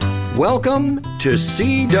Welcome to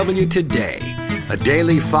CW Today, a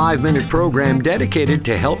daily 5-minute program dedicated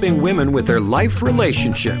to helping women with their life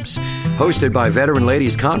relationships. Hosted by Veteran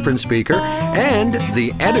Ladies Conference speaker and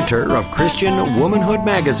the editor of Christian Womanhood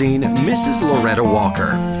magazine, Mrs. Loretta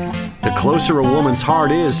Walker. The closer a woman's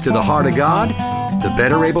heart is to the heart of God, the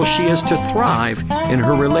better able she is to thrive in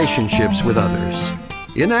her relationships with others.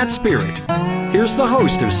 In that spirit, here's the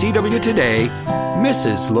host of CW Today,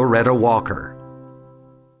 Mrs. Loretta Walker.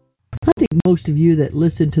 I think most of you that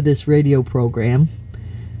listen to this radio program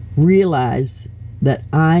realize that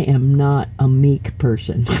I am not a meek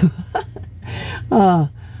person. But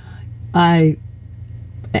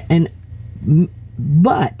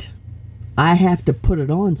I have to put it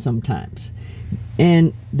on sometimes.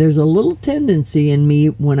 And there's a little tendency in me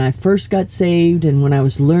when I first got saved and when I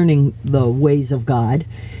was learning the ways of God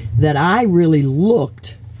that I really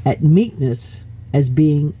looked at meekness as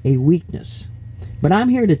being a weakness. But I'm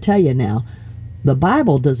here to tell you now, the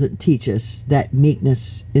Bible doesn't teach us that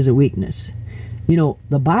meekness is a weakness. You know,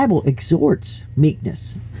 the Bible exhorts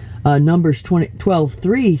meekness. Numbers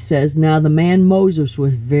 12:3 says, "Now the man Moses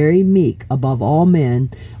was very meek above all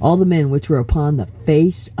the men which were upon the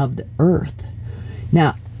face of the earth."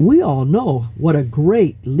 Now, we all know what a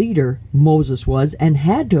great leader Moses was and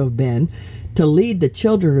had to have been to lead the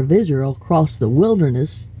children of Israel across the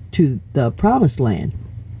wilderness to the promised land.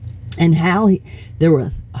 And how there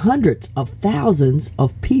were hundreds of thousands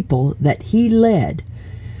of people that he led.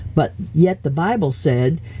 But yet the Bible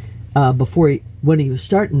said, when he was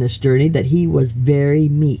starting this journey, that he was very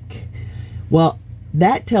meek. Well,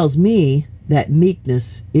 that tells me that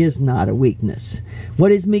meekness is not a weakness.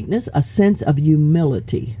 What is meekness? A sense of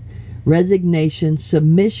humility, resignation,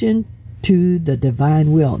 submission to the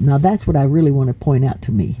divine will. Now that's what I really want to point out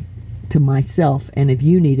to myself, and if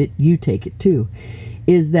you need it, you take it too,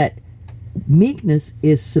 is that meekness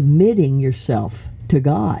is submitting yourself to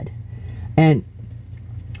God and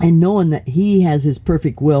knowing that he has his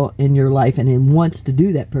perfect will in your life and he wants to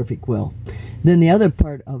do that perfect will. Then the other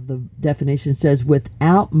part of the definition says,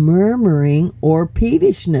 without murmuring or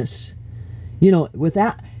peevishness.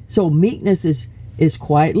 So meekness is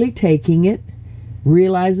quietly taking it,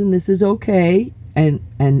 realizing this is okay, and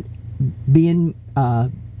being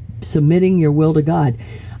submitting your will to God.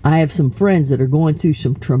 I have some friends that are going through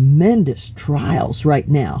some tremendous trials right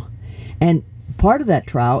now. And part of that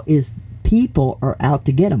trial is people are out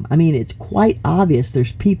to get them. I mean, it's quite obvious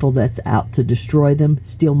there's people that's out to destroy them,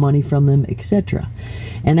 steal money from them, etc.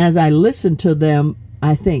 And as I listen to them,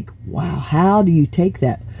 I think, wow, how do you take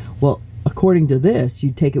that? Well, according to this, you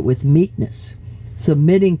take it with meekness,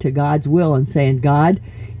 submitting to God's will and saying, God,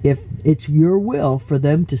 if it's your will for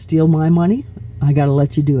them to steal my money, I got to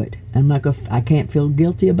let you do it. I can't feel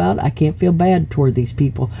guilty about it. I can't feel bad toward these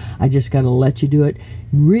people. I just got to let you do it,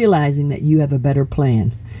 realizing that you have a better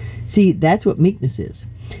plan. See, that's what meekness is.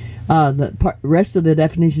 The rest of the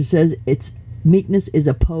definition says meekness is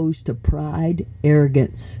opposed to pride,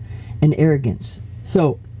 arrogance.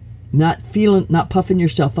 So, not puffing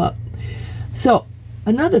yourself up. So,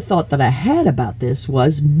 another thought that I had about this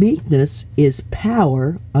was meekness is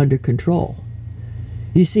power under control.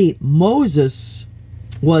 You see, Moses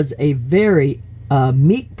was a very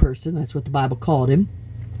meek person. That's what the Bible called him.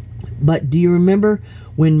 But do you remember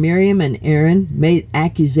when Miriam and Aaron made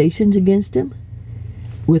accusations against him?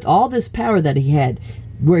 With all this power that he had,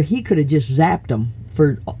 where he could have just zapped them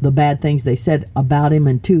for the bad things they said about him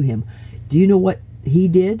and to him. Do you know what he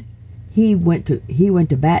did? He went to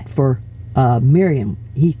bat for Miriam.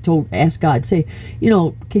 He asked God, say,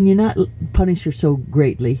 can you not punish her so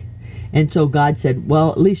greatly? And so God said,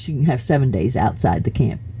 well, at least you can have 7 days outside the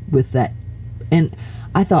camp with that. And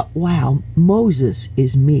I thought, wow, Moses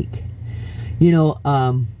is meek. But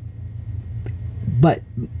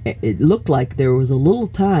it looked like there was a little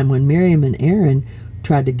time when Miriam and Aaron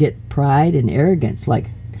tried to get pride and arrogance, like,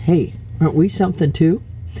 hey, aren't we something too?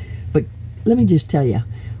 But let me just tell you,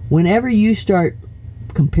 whenever you start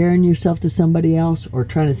comparing yourself to somebody else or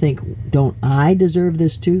trying to think, don't I deserve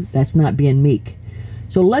this too? That's not being meek.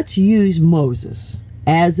 So let's use Moses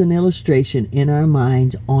as an illustration in our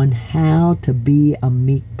minds on how to be a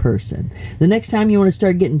meek person. The next time you want to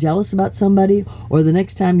start getting jealous about somebody, or the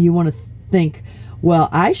next time you want to think, well,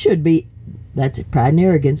 I should be, that's it, pride and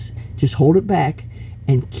arrogance, just hold it back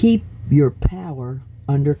and keep your power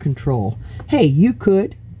under control. Hey, you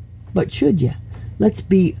could, but should you? Let's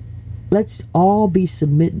all be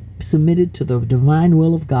submitted to the divine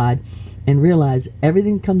will of God and realize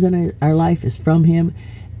everything that comes in our life is from him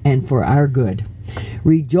and for our good.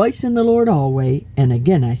 Rejoice in the Lord always, and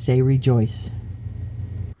again I say rejoice.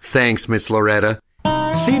 Thanks, Miss Loretta.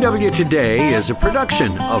 CW Today is a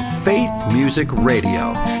production of Faith Music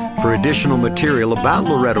Radio. For additional material about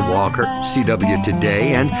Loretta Walker, CW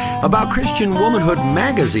Today, and about Christian Womanhood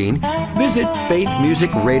Magazine, visit Faith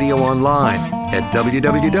Music Radio online at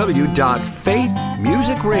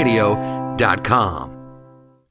www.faithmusicradio.com.